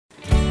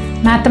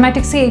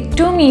Mathematics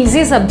ഏറ്റവും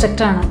easy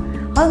സബ്ജക്റ്റാണ്.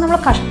 അത് നമ്മൾ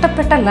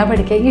കഷ്ടപ്പെട്ടല്ല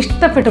പഠിക്കുക,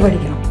 ഇഷ്ടപ്പെട്ട്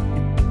പഠിക്കണം.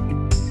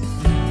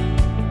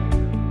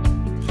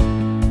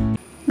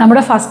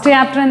 നമ്മുടെ ഫസ്റ്റ്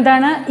ചാപ്റ്റർ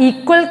എന്താണ്?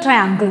 Equal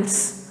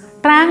triangles.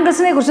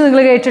 ട്രയാങ്കിൾസിനെ കുറിച്ച്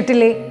നിങ്ങൾ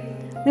കേട്ടിട്ടില്ലേ?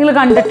 നിങ്ങൾ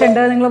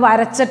കണ്ടിട്ടുണ്ട്, നിങ്ങൾ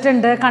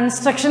വരച്ചിട്ടുണ്ട്,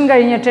 കൺസ്ട്രക്ഷൻ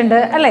കഴിഞ്ഞിട്ടുണ്ട്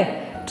അല്ലേ?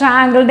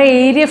 ട്രയാങ്കിളിൻ്റെ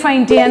ഏരിയ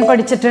ഫൈൻഡ് ചെയ്യാൻ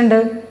പഠിച്ചിട്ടുണ്ട്,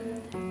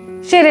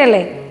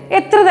 ശരിയല്ലേ?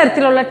 എത്ര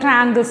തരത്തിലുള്ള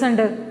ട്രയാങ്കിൾസ്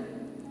ഉണ്ട്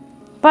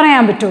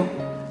പറയാൻ പറ്റുമോ?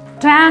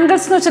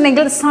 ട്രയാങ്കിൾസ് എന്ന്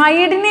വെച്ചിട്ടുണ്ടെങ്കിൽ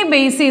സൈഡിനെ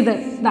ബേസ് ചെയ്ത്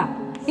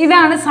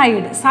ഇതാണ്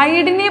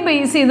സൈഡിനെ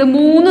ബേസ് ചെയ്ത്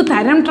 3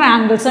 തരം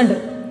ട്രയാങ്കിൾസ് ഉണ്ട്.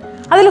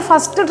 അതിൽ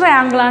ഫസ്റ്റ്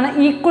ട്രയാങ്കിളാണ്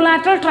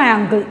ഈക്വലാറ്ററൽ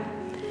ട്രയാങ്കിൾ.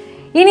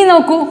 ഇനി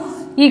നോക്കൂ,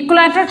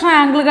 ഈക്വലാറ്ററൽ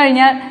ട്രയാങ്കിൾ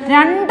കഴിഞ്ഞാൽ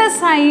 2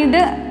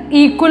 സൈഡ്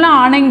ഈക്വൽ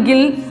ആണെങ്കിൽ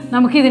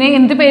നമുക്കിതിനെ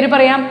എന്ത് പേര്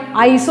പറയാം?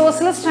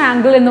 ഐസോസിലസ്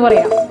ട്രയാങ്കിൾ എന്ന്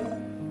പറയാം.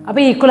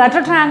 അപ്പോൾ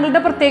ഈക്വലാറ്ററൽ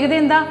ട്രയാങ്കിളിൻ്റെ പ്രത്യേകത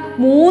എന്താ?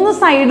 3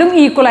 സൈഡും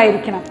ഈക്വൽ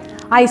ആയിരിക്കണം.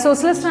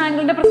 ഐസോസിലസ്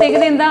ട്രയാങ്കിളിൻ്റെ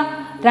പ്രത്യേകത എന്താ?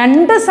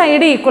 2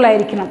 സൈഡ് ഈക്വൽ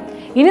ആയിരിക്കണം.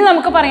 ഇനി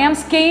നമുക്ക് പറയാം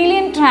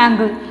സ്കെയിലിയൻ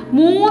ട്രയാങ്കിൾ.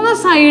 3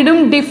 സൈഡും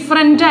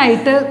ഡിഫറെൻ്റ്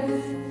ആയിട്ട്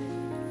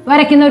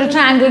വരയ്ക്കുന്ന ഒരു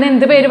ട്രയാങ്കിളിന്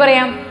എന്ത് പേര്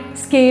പറയാം?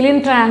 സ്കെയിലിയൻ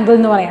ട്രയാങ്കിൾ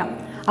എന്ന് പറയാം.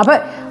 അപ്പോൾ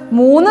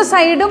 3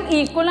 സൈഡും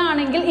ഈക്വൽ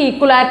ആണെങ്കിൽ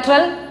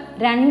ഈക്വലാറ്ററൽ,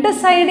 2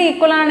 സൈഡ്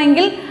ഈക്വൽ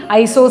ആണെങ്കിൽ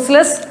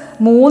ഐസോസിലസ്,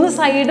 3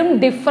 സൈഡും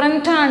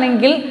ഡിഫറെൻ്റ്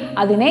ആണെങ്കിൽ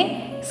അതിനെ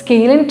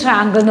സ്കെയിലിയൻ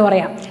ട്രയാങ്കിൾ എന്ന്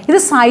പറയാം. ഇത്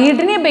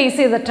സൈഡിനെ ബേസ്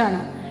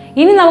ചെയ്തിട്ടാണ്.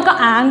 ഇനി നമുക്ക്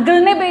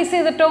ആംഗിളിനെ ബേസ്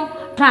ചെയ്തിട്ടോ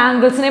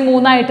ട്രയാങ്കിൾസിനെ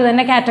 3 ആയിട്ട്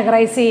തന്നെ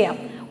കാറ്റഗറൈസ് ചെയ്യാം.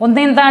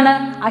 ഒന്നെന്താണ്?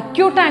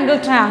 Acute angle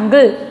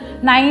triangle.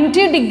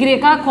 90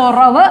 ഡിഗ്രിയേക്കാൾ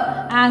കുറവ്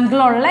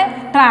ആംഗിളുള്ള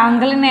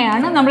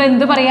ട്രയാങ്കിളിനെയാണ് നമ്മൾ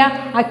എന്ത് പറയുക?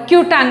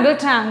 അക്യൂട്ട് ആംഗിൾ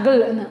ട്രയാങ്കിൾ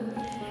എന്ന്.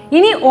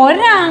 ഇനി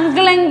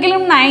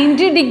ഒരാംഗിളെങ്കിലും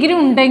 90 ഡിഗ്രി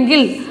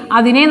ഉണ്ടെങ്കിൽ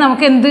അതിനെ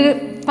നമുക്ക് എന്ത്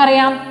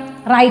പറയാം?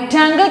 റൈറ്റ്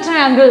ആംഗിൾ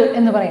ട്രയാങ്കിൾ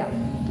എന്ന് പറയാം.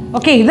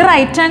 ഓക്കെ, ഇത്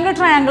റൈറ്റ് ആംഗിൾ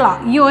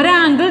ട്രയാങ്കിളാണ്. ഈ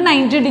ഒരാംഗിൾ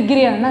 90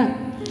 ഡിഗ്രിയാണ്.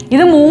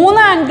 ഇത്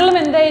 3 ആംഗിളും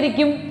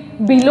എന്തായിരിക്കും?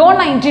 ബിലോ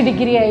 90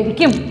 ഡിഗ്രി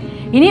ആയിരിക്കും.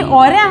 ഇനി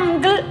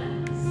ഒരാംഗിൾ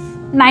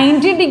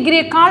 90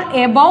 ഡിഗ്രിയേക്കാൾ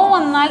എബവ്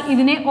വന്നാൽ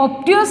ഇതിനെ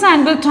ഒബ്റ്റ്യൂസ്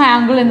ആംഗിൾ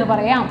ട്രയാങ്കിൾ എന്ന്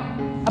പറയാം.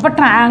 അപ്പോൾ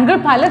ട്രയാങ്കിൾ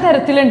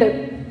പലതരത്തിലുണ്ട്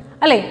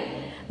അല്ലേ?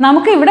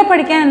 നമുക്ക് ഇവിടെ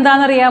പഠിക്കാൻ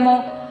എന്താണെന്നറിയാമോ?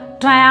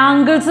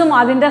 ട്രയാങ്കിൾസും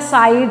അതിൻ്റെ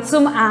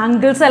സൈഡ്സും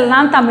ആംഗിൾസും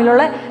എല്ലാം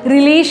തമ്മിലുള്ള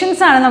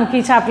റിലേഷൻസ് ആണ് നമുക്ക്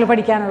ഈ ചാപ്റ്ററിൽ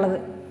പഠിക്കാനുള്ളത്.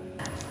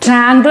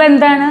 ട്രയാങ്കിൾ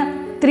എന്താണ്?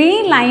 3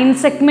 ലൈൻ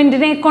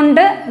സെഗ്മെൻറ്റിനെ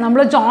കൊണ്ട്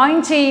നമ്മൾ ജോയിൻ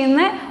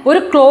ചെയ്യുന്ന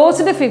ഒരു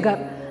ക്ലോസ്ഡ് ഫിഗർ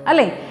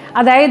അല്ലേ?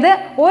 അതായത്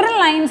ഒരു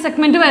ലൈൻ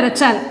സെഗ്മെൻറ്റ്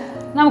വരച്ചാൽ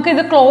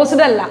നമുക്കിത്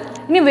ക്ലോസ്ഡ് അല്ല.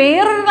 ഇനി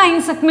വേറൊരു ലൈൻ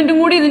സെഗ്മെൻറ്റും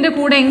കൂടി ഇതിൻ്റെ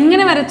കൂടെ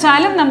എങ്ങനെ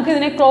വരച്ചാലും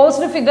നമുക്കിതിനെ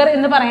ക്ലോസ്ഡ് ഫിഗർ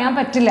എന്ന് പറയാൻ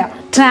പറ്റില്ല.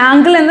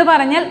 ട്രയാങ്കിൾ എന്ന്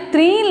പറഞ്ഞാൽ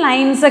 3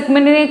 ലൈൻ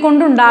സെഗ്മെൻറ്റിനെ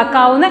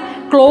കൊണ്ടുണ്ടാക്കാവുന്ന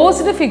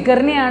ക്ലോസ്ഡ്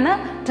ഫിഗറിനെയാണ്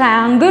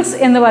ട്രയാങ്കിൾസ്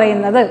എന്ന്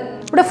പറയുന്നത്.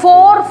 ഇവിടെ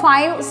 4,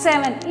 5,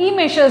 7 ഈ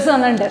മെഷേഴ്സ്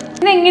തന്നിട്ടുണ്ട്.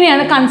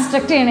 ഇതെങ്ങനെയാണ്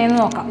കൺസ്ട്രക്ട് ചെയ്യണതെന്ന്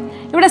നോക്കാം.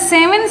 ഇവിടെ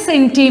 7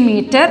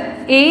 സെൻറ്റിമീറ്റർ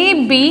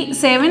AB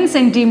 7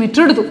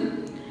 സെൻറ്റിമീറ്റർ എടുത്തു.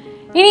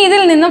 ഇനി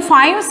ഇതിൽ നിന്നും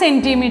 5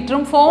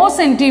 സെൻറ്റിമീറ്ററും 4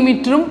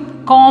 സെൻറ്റിമീറ്ററും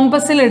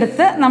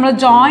കോമ്പസിലെടുത്ത് നമ്മൾ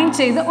ജോയിൻ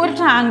ചെയ്ത് ഒരു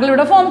ട്രയാങ്കിൾ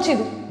ഇവിടെ ഫോം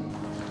ചെയ്തു.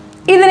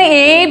 ഇതിന്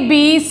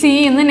ABC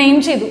എന്ന് നെയിം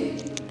ചെയ്തു.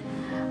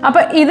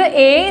 അപ്പോൾ ഇത്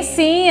AC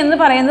എന്ന്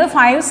പറയുന്നത്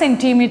 5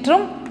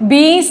 സെൻറ്റിമീറ്ററും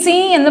BC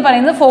എന്ന്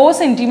പറയുന്നത് 4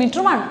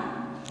 സെൻറ്റിമീറ്ററുമാണ്.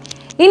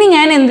 ഇനി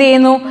ഞാൻ എന്ത്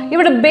ചെയ്യുന്നു?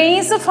 ഇവിടെ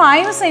base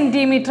 5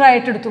 centimetre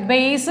ആയിട്ടെടുത്തു.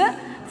 Base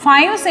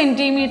 5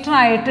 centimetre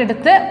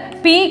ആയിട്ടെടുത്ത്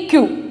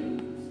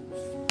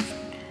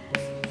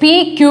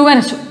PQ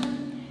വരച്ചു.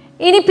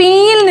 ഇനി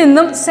പിയിൽ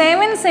നിന്നും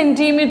 7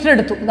 സെൻറ്റിമീറ്റർ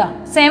എടുത്തു.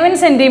 7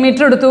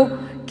 സെൻറ്റിമീറ്റർ എടുത്തു.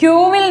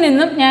 ക്യൂവിൽ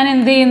നിന്നും ഞാൻ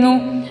എന്ത് ചെയ്യുന്നു?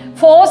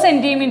 4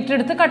 സെൻറ്റിമീറ്റർ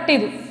എടുത്ത് കട്ട്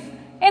ചെയ്തു.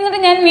 എന്നിട്ട്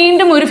ഞാൻ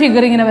വീണ്ടും ഒരു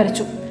ഫിഗർ ഇങ്ങനെ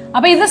വരച്ചു.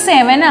 അപ്പോൾ ഇത്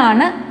 7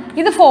 ആണ്,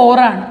 ഇത്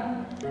 4 ആണ്.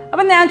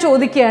 അപ്പം ഞാൻ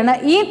ചോദിക്കുകയാണ്,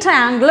 ഈ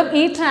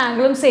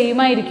ട്രയാങ്കിളും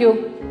സെയിം ആയിരിക്കുമോ?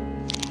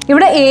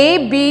 ഇവിടെ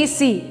ABC,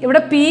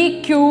 ഇവിടെ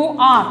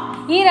PQR,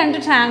 ഈ 2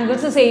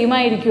 ട്രയാങ്കിൾസ് സെയിം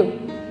ആയിരിക്കുമോ?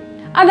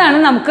 അതാണ്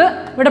നമുക്ക്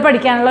ഇവിടെ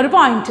പഠിക്കാനുള്ള ഒരു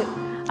പോയിന്റ്.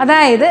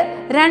 അതായത്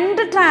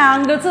 2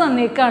 ട്രയാങ്കിൾസ്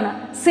തന്നേക്കാണ്.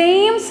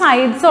 സെയിം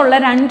സൈഡ്സ് ഉള്ള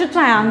 2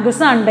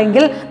 ട്രയാങ്കിൾസ്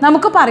ഉണ്ടെങ്കിൽ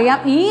നമുക്ക് പറയാം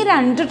ഈ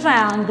 2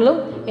 ട്രയാങ്കിളും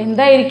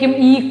എന്തായിരിക്കും?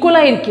 ഈക്വൽ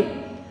ആയിരിക്കും,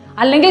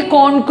 അല്ലെങ്കിൽ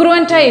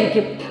കോൺക്രുവൻ്റ്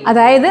ആയിരിക്കും.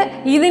 അതായത്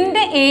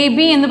ഇതിൻ്റെ AB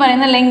എന്ന്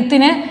പറയുന്ന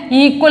ലെങ്ത്തിന്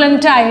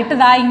ഈക്വലൻ്റ് ആയിട്ട്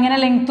ഇങ്ങനെ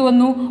ലെങ്ത്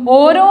വന്നു.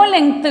 ഓരോ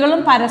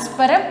ലെങ്ത്തുകളും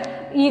പരസ്പരം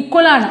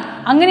ഈക്വൽ ആണ്.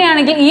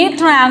 അങ്ങനെയാണെങ്കിൽ ഈ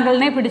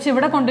ട്രയാങ്കിളിനെ പിടിച്ച്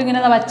ഇവിടെ കൊണ്ടിങ്ങനെ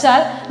വച്ചാൽ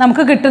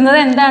നമുക്ക് കിട്ടുന്നത്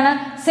എന്താണ്?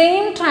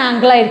 സെയിം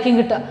ട്രയാങ്കിൾ ആയിരിക്കും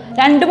കിട്ടുക.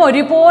 രണ്ടും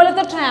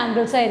ഒരുപോലത്തെ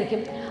ട്രയാങ്കിൾസ്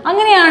ആയിരിക്കും.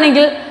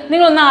 അങ്ങനെയാണെങ്കിൽ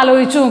നിങ്ങളൊന്ന്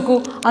ആലോചിച്ച് നോക്കൂ,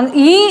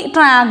 ഈ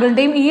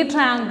ട്രയാങ്കിളിൻ്റെയും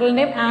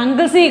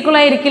ആംഗിൾസ് ഈക്വൽ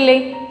ആയിരിക്കില്ലേ?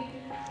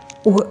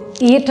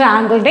 ഈ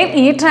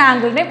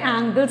ട്രയാങ്കിളിൻ്റെയും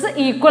ആംഗിൾസ്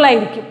ഈക്വൽ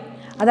ആയിരിക്കും.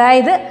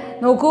 അതായത്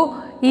നോക്കൂ,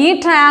 ഈ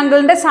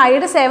ട്രയാങ്കിളിൻ്റെ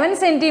സൈഡ് 7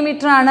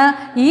 സെൻറ്റിമീറ്റർ ആണ്,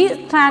 ഈ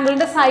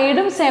ട്രയാങ്കിളിൻ്റെ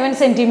സൈഡും 7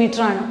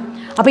 സെൻറ്റിമീറ്റർ ആണ്.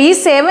 അപ്പോൾ ഈ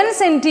 7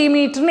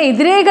 സെൻറ്റിമീറ്ററിന്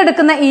എതിരെ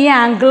കിടക്കുന്ന ഈ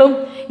ആംഗിളും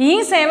ഈ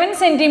 7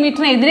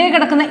 സെൻറ്റിമീറ്ററിന് എതിരെ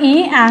കിടക്കുന്ന ഈ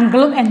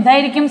ആംഗിളും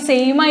എന്തായിരിക്കും?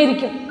 സെയിം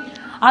ആയിരിക്കും.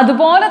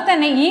 അതുപോലെ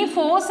തന്നെ ഈ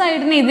 4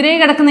 സൈഡിന് എതിരെ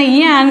കിടക്കുന്ന ഈ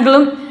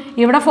ആംഗിളും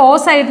ഇവിടെ 4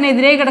 സൈഡിന്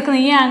എതിരെ കിടക്കുന്ന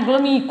ഈ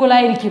ആംഗിളും ഈക്വൽ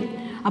ആയിരിക്കും.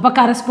 അപ്പോൾ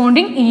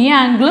കറസ്പോണ്ടിങ് ഈ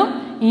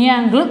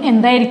ആംഗിളും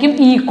എന്തായിരിക്കും?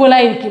 ഈക്വൽ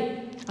ആയിരിക്കും.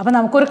 അപ്പോൾ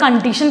നമുക്കൊരു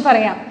കണ്ടീഷൻ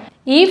പറയാം.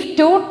 If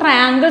 2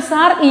 triangles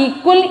are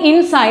equal in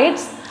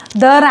sides,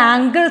 their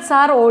angles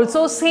are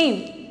also same.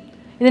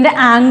 ഇതിൻ്റെ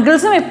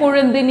ആംഗിൾസും എപ്പോഴും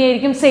എന്ത്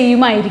തന്നെയായിരിക്കും,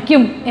 സെയിം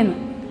ആയിരിക്കും എന്ന്.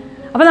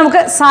 അപ്പോൾ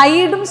നമുക്ക്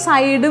സൈഡും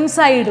സൈഡും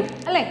സൈഡും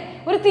അല്ലേ,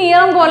 ഒരു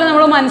തിയറം പോലെ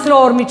നമ്മൾ മനസ്സിൽ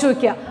ഓർമ്മിച്ച്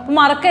വയ്ക്കുക. അപ്പോൾ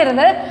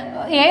മറക്കരുത്,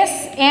 എസ്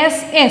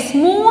എസ് എസ്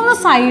 3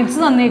 സൈഡ്സ്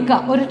തന്നേക്കുക.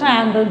 ഒരു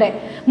ട്രയാങ്കിളുടെ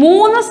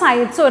 3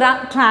 സൈഡ്സ് ഒരു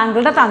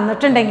ട്രയാങ്കിളുടെ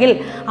തന്നിട്ടുണ്ടെങ്കിൽ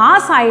ആ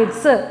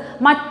സൈഡ്സ്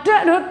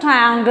മറ്റൊരു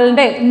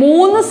ട്രയാങ്കിളിൻ്റെ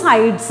 3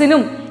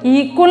 സൈഡ്സിനും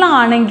ഈക്വൽ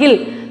ആണെങ്കിൽ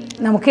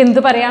നമുക്ക് എന്ത്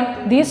പറയാം,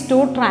 ദീസ്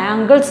 2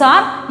 ട്രയാങ്കിൾസ്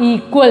ആർ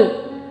ഈക്വൽ.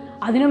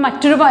 അതിന്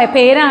മറ്റൊരു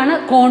പേരാണ്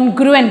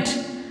കോൺഗ്രുവൻറ്റ്.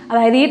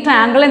 അതായത് ഈ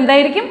ട്രയാങ്കിൾ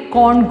എന്തായിരിക്കും,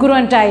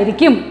 കോൺഗ്രുവൻ്റ്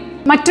ആയിരിക്കും.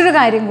 മറ്റൊരു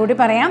കാര്യം കൂടി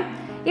പറയാം.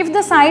 If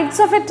the sides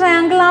of a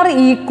triangle are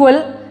equal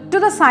to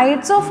the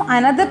sides of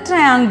another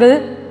triangle,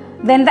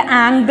 then the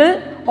angle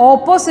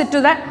opposite to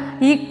the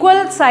equal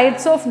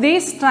sides of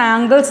these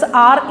triangles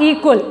are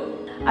equal.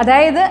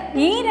 അതായത്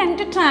ഈ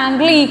 2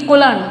 ട്രയാങ്കിൾ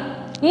ഈക്വൽ ആണ്.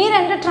 ഈ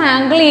 2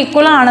 ട്രയാങ്കിൾ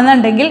ഈക്വൽ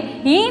ആണെന്നുണ്ടെങ്കിൽ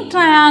ഈ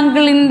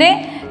ട്രയാങ്കിളിൻ്റെ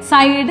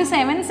side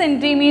 7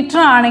 centimetre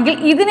ആണെങ്കിൽ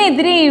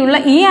ഇതിനെതിരെയുള്ള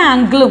ഈ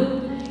ആംഗിളും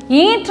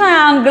ഈ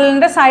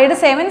ട്രയാങ്കിളിൻ്റെ സൈഡ്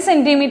 7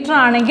 സെൻറ്റിമീറ്റർ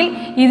ആണെങ്കിൽ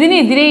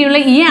ഇതിനെതിരെയുള്ള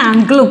ഈ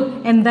ആംഗിളും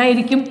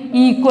എന്തായിരിക്കും,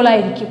 ഈക്വൽ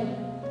ആയിരിക്കും.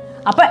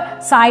 അപ്പം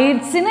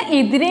സൈഡ്സിന്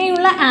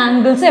എതിരെയുള്ള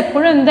ആംഗിൾസ്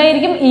എപ്പോഴും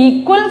എന്തായിരിക്കും,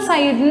 ഈക്വൽ.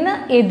 സൈഡിന്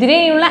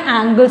എതിരെയുള്ള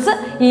ആംഗിൾസ്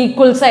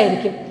ഈക്വൽസ്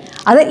ആയിരിക്കും.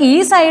 അത് ഈ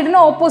സൈഡിന്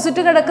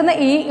ഓപ്പോസിറ്റ് കിടക്കുന്ന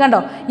ഈ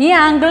കണ്ടോ, ഈ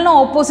ആംഗിളിന്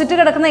ഓപ്പോസിറ്റ്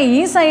കിടക്കുന്ന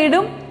ഈ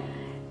സൈഡും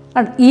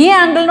ഈ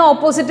ആംഗിളിന്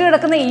ഓപ്പോസിറ്റ്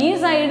കിടക്കുന്ന ഈ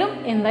സൈഡും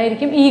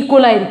എന്തായിരിക്കും,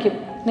 ഈക്വൽ ആയിരിക്കും.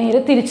 നേരെ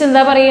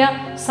തിരിച്ചെന്താ പറയുക,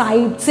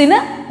 സൈഡ്സിന്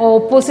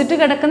ഓപ്പോസിറ്റ്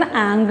കിടക്കുന്ന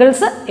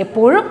ആംഗിൾസ്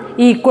എപ്പോഴും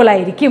ഈക്വൽ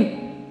ആയിരിക്കും.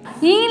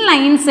 ഈ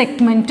ലൈൻ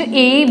സെഗ്മെൻറ്റ്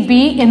എ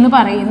ബി എന്ന്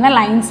പറയുന്ന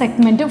ലൈൻ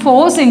സെഗ്മെൻറ്റ്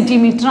 4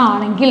 സെൻറ്റിമീറ്റർ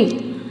ആണെങ്കിൽ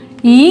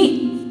ഈ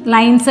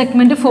ലൈൻ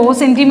സെഗ്മെൻറ്റ് 4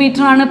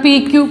 സെൻറ്റിമീറ്റർ ആണ് പി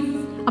ക്യു.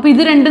 അപ്പോൾ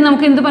ഇത് രണ്ടും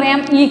നമുക്ക് എന്ത്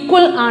പറയാം,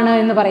 ഈക്വൽ ആണ്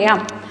എന്ന് പറയാം.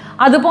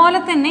 അതുപോലെ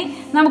തന്നെ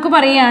നമുക്ക്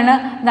പറയുകയാണ്,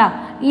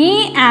 ഈ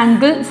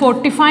ആംഗിൾ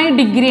 45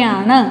 ഡിഗ്രി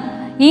ആണ്,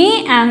 ഈ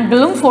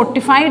ആംഗിളും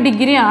 45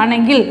 ഡിഗ്രി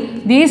ആണെങ്കിൽ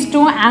ദീസ്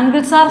 2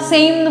 ആംഗിൾസ് ആർ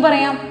സെയിം എന്ന്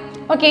പറയാം.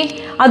 ഓക്കെ,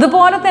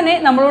 അതുപോലെ തന്നെ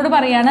നമ്മളോട്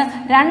പറയാണ്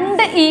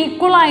 2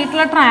 ഈക്വൽ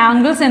ആയിട്ടുള്ള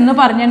ട്രയാങ്കിൾസ് എന്ന്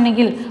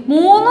പറഞ്ഞിട്ടുണ്ടെങ്കിൽ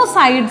 3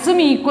 സൈഡ്സും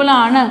ഈക്വൽ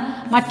ആണ്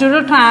മറ്റൊരു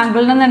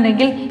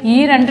ട്രയാങ്കിളിനെന്നുണ്ടെങ്കിൽ ഈ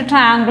 2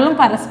 ട്രയാങ്കിളും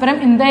പരസ്പരം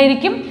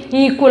എന്തായിരിക്കും,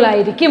 ഈക്വൽ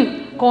ആയിരിക്കും,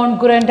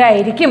 കോൺഗ്രുവൻ്റ്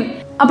ആയിരിക്കും.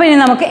 അപ്പോൾ ഇനി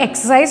നമുക്ക്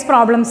എക്സസൈസ്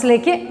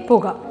പ്രോബ്ലംസിലേക്ക്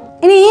പോകാം.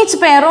 ഇനി each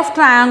pair of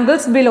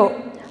triangles below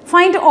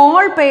find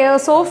all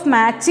pairs of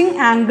matching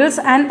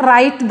angles and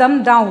write them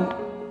down.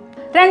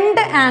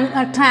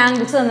 2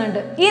 triangles തന്നിട്ടുണ്ട്.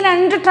 ഈ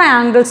 2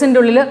 ട്രയാങ്കിൾസിൻ്റെ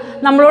ഉള്ളിൽ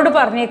നമ്മളോട്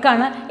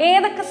പറഞ്ഞേക്കാണ്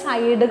ഏതൊക്കെ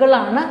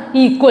സൈഡുകളാണ്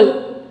ഈക്വൽ,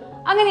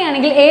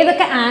 അങ്ങനെയാണെങ്കിൽ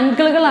ഏതൊക്കെ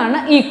ആംഗിളുകളാണ്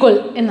ഈക്വൽ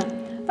എന്ന്.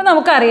 അപ്പോൾ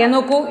നമുക്കറിയാം,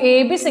 നോക്കൂ, എ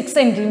ബി 6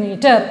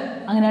 സെൻറ്റിമീറ്റർ,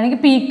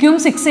 അങ്ങനെയാണെങ്കിൽ പി ക്യൂം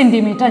 6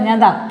 സെൻറ്റിമീറ്റർ. ഞാൻ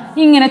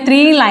ഇങ്ങനെ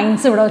 3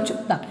 ലൈൻസ് ഇവിടെ വെച്ചു.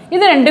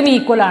 ഇത് രണ്ടും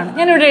ഈക്വൽ ആണ്.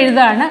 ഞാനിവിടെ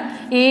എഴുതാണ്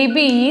A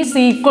B is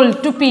equal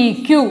to P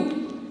Q.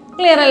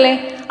 Clear അല്ലേ?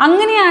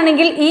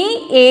 അങ്ങനെയാണെങ്കിൽ ഈ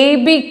എ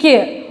ബിക്ക്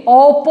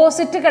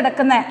ഓപ്പോസിറ്റ്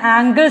കിടക്കുന്ന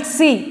angle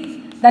C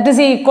that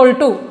is equal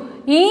to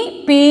ഈ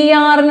പി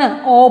ആറിന്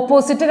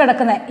ഓപ്പോസിറ്റ്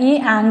കിടക്കുന്ന ഈ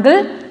ആംഗിൾ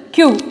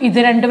ക്യൂ. ഇത്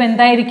രണ്ടും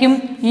എന്തായിരിക്കും,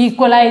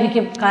 ഈക്വൽ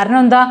ആയിരിക്കും. കാരണം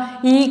എന്താ,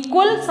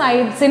 ഈക്വൽ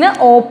സൈഡ്സിന്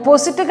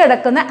ഓപ്പോസിറ്റ്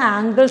കിടക്കുന്ന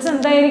ആംഗിൾസ്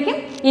എന്തായിരിക്കും,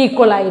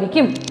 ഈക്വൽ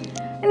ആയിരിക്കും.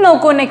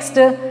 നോക്കൂ,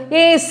 next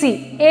A C.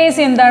 A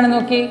C എന്താണ്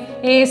നോക്കി,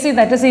 A C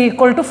that is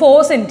equal to 4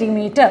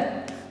 centimetre.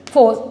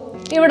 4.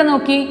 ഇവിടെ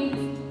നോക്കി,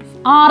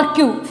 R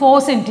Q 4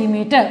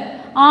 centimetre.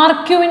 R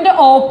ക്യൂവിൻ്റെ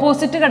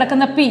opposite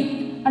കിടക്കുന്ന പി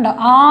ഉണ്ടോ,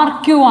 ആർ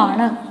ക്യൂ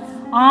ആണ്.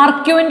 ആർ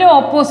ക്യൂവിൻ്റെ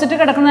ഓപ്പോസിറ്റ്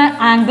കിടക്കുന്ന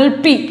ആംഗിൾ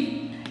പി.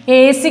 എ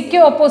സിക്ക്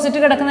ഓപ്പോസിറ്റ്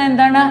കിടക്കുന്ന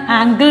എന്താണ്,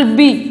 ആംഗിൾ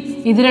ബി.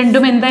 ഇത്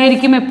രണ്ടും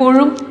എന്തായിരിക്കും,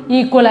 എപ്പോഴും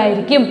ഈക്വൽ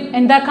ആയിരിക്കും.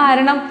 എന്താ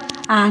കാരണം,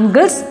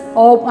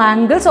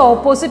 angles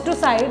opposite to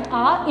side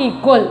R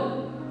equal.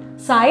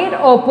 Side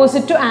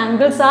opposite two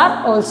angles are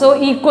also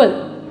equal.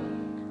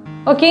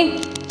 Okay,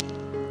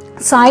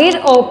 side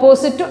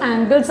opposite two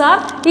angles are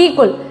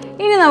equal.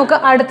 ഇനി നമുക്ക്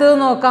അടുത്തത്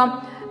നോക്കാം,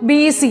 ബി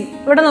സി.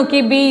 ഇവിടെ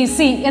നോക്കി, ബി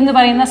സി എന്ന്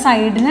പറയുന്ന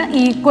സൈഡിന്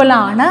ഈക്വൽ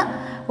ആണ്.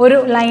 ഒരു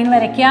ലൈൻ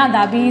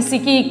വരയ്ക്കുക, ബി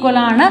സിക്ക് ഈക്വൽ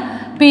ആണ്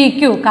പി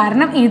ക്യൂ.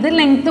 കാരണം ഇത്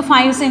ലെങ്ത്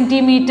 5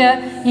 സെൻറ്റിമീറ്റർ,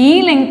 ഈ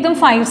ലെങ്ത്തും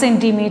 5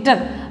 സെൻറ്റിമീറ്റർ.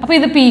 അപ്പോൾ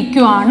ഇത് പി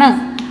ക്യൂ ആണ്.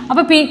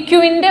 അപ്പോൾ പി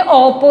ക്യൂവിൻ്റെ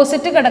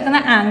ഓപ്പോസിറ്റ്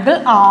കിടക്കുന്ന ആംഗിൾ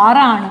ആർ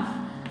ആണ്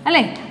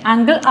അല്ലേ.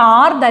 Angle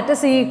R that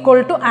is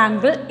equal to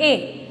angle A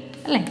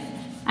അല്ലേ.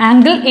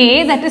 Angle A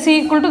that is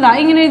equal to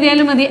ഇങ്ങനെ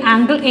എഴുതിയാലും മതി,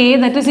 angle A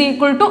that is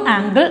equal to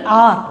angle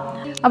R.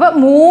 അപ്പോൾ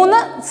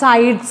 3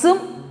 സൈഡ്സും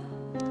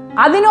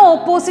അതിന്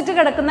ഓപ്പോസിറ്റ്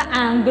കിടക്കുന്ന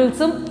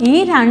ആംഗിൾസും ഈ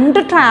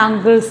 2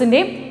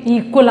 ട്രയാങ്കിൾസിൻ്റെയും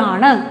ഈക്വൽ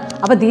ആണ്.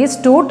 അപ്പോൾ these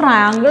 2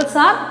 triangles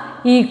are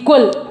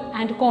equal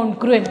and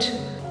congruent.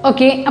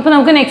 Okay, അപ്പോൾ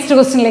നമുക്ക് നെക്സ്റ്റ്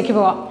ക്വസ്റ്റ്യനിലേക്ക്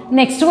പോവാം.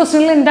 നെക്സ്റ്റ്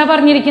ക്വസ്റ്റ്യനിൽ എന്താ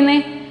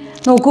പറഞ്ഞിരിക്കുന്നത്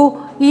നോക്കൂ,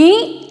 ഈ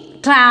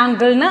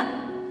ട്രയാങ്കിളിന്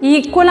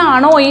ഈക്വൽ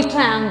ആണോ ഈ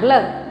ട്രയാങ്കിൾ?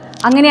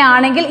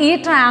 അങ്ങനെയാണെങ്കിൽ ഈ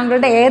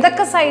ട്രയാങ്കിളുടെ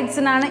ഏതൊക്കെ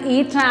സൈഡ്സിനാണ് ഈ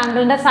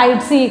ട്രയാങ്കിളിൻ്റെ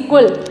സൈഡ്സ്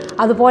ഈക്വൽ,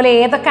 അതുപോലെ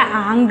ഏതൊക്കെ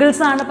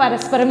ആംഗിൾസ് ആണ്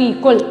പരസ്പരം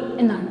ഈക്വൽ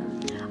എന്നാണ്.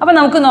 അപ്പോൾ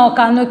നമുക്ക്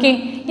നോക്കാം. നോക്കി,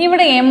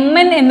 ഇവിടെ എം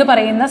എൻ എന്ന്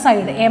പറയുന്ന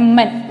സൈഡ്, എം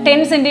എൻ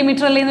 10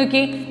 സെൻറ്റിമീറ്റർ അല്ലേ.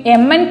 നോക്കി,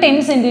 എം എൻ 10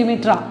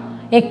 സെൻറ്റിമീറ്ററാണ്.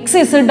 എക്സ്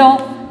ഇസഡോ,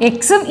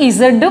 എക്സും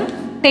ഇസഡും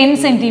 10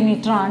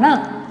 സെൻറ്റിമീറ്റർ ആണ്.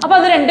 അപ്പോൾ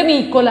അത് രണ്ടും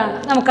ഈക്വൽ ആണ്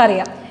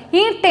നമുക്കറിയാം.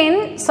 ഈ 10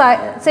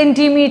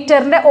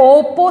 സെൻറ്റിമീറ്ററിൻ്റെ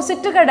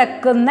ഓപ്പോസിറ്റ്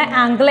കിടക്കുന്ന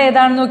ആംഗിൾ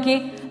ഏതാണെന്ന് നോക്കി,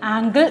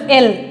 angle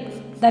L.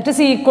 That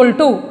is equal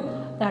to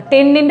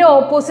 10ൻ്റെ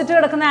opposite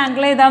കിടക്കുന്ന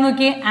ആംഗിൾ ഏതാണെന്ന്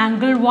നോക്കി,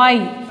 ആംഗിൾ വൈ.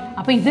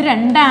 അപ്പോൾ ഇത്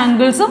രണ്ട്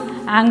ആംഗിൾസും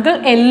ആംഗിൾ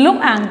എല്ലും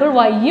ആംഗിൾ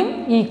വൈയും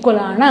ഈക്വൽ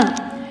ആണ്.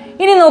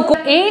 ഇനി നോക്കൂ,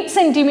 8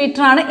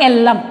 സെൻറ്റിമീറ്റർ ആണ് എൽ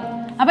എം.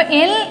 അപ്പോൾ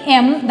L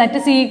M that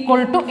is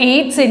equal to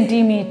 8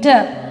 centimetre.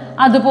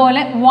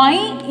 അതുപോലെ Y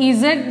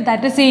Z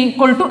that is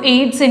equal to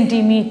 8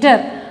 centimetre.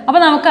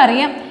 അപ്പോൾ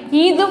നമുക്കറിയാം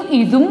ഇതും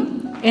ഇതും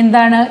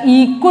എന്താണ്,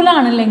 ഈക്വൽ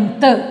ആണ്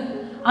ലെങ്ത്ത്.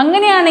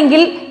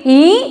 അങ്ങനെയാണെങ്കിൽ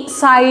ഈ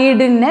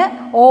സൈഡിന്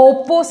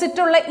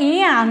ഓപ്പോസിറ്റുള്ള ഈ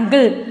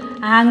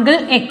angle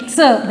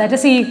X that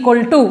is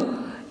equal to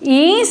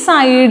ഈ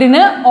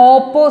സൈഡിന്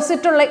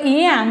ഓപ്പോസിറ്റുള്ള ഈ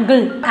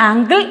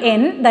angle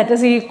N that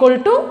is equal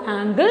to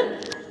angle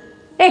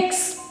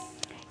X.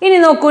 ഇനി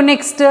നോക്കൂ,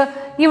 നെക്സ്റ്റ്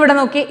ഇവിടെ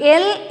നോക്കി,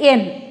 എൽ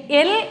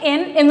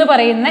എൻ എന്ന്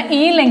പറയുന്ന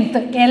ഈ length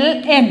L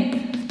N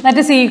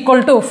that is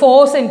equal to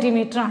 4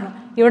 centimetre ആണ്.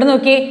 ഇവിടെ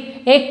നോക്കി,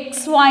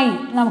 എക്സ് വൈ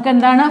നമുക്ക്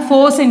എന്താണ്,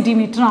 4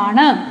 സെൻറ്റിമീറ്റർ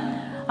ആണ്.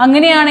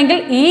 അങ്ങനെയാണെങ്കിൽ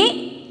ഈ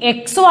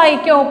എക്സ്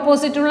വൈക്ക്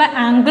ഓപ്പോസിറ്റുള്ള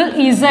ആംഗിൾ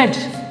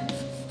ഇസഡ്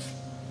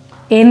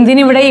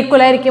എന്തിനിവിടെ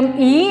ഈക്വൽ ആയിരിക്കും,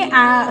 ഈ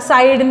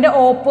സൈഡിൻ്റെ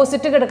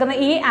ഓപ്പോസിറ്റ് കിടക്കുന്ന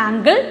ഈ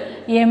ആംഗിൾ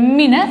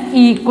എമ്മിന്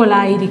ഈക്വൽ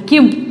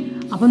ആയിരിക്കും.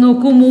 അപ്പോൾ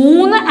നോക്കൂ,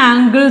 3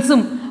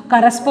 ആംഗിൾസും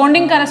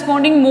കറസ്പോണ്ടിങ്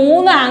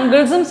 3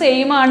 ആംഗിൾസും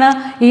സെയിം ആണ്,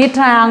 ഈ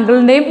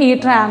ട്രയാങ്കിളിൻ്റെയും ഈ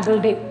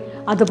ട്രയാങ്കിളിൻ്റെയും.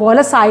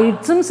 അതുപോലെ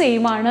സൈഡ്സും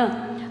സെയിം ആണ്.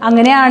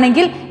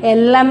 അങ്ങനെയാണെങ്കിൽ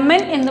എൽ എം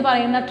എൻ എന്ന്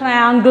പറയുന്ന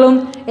ട്രയാങ്കിളും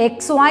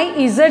എക്സ് വൈ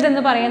ഇസഡ്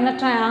എന്ന് പറയുന്ന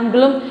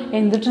ട്രയാങ്കിളും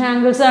എന്ത്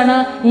ട്രയാങ്കിൾസ് ആണ്,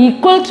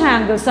 ഈക്വൽ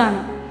ട്രയാങ്കിൾസ് ആണ്.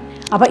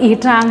 അപ്പോൾ ഈ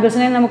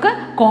ട്രയാങ്കിൾസിനെ നമുക്ക്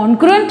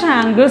കോൺഗ്രുവൻറ്റ്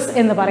ട്രയാങ്കിൾസ്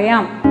എന്ന്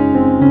പറയാം.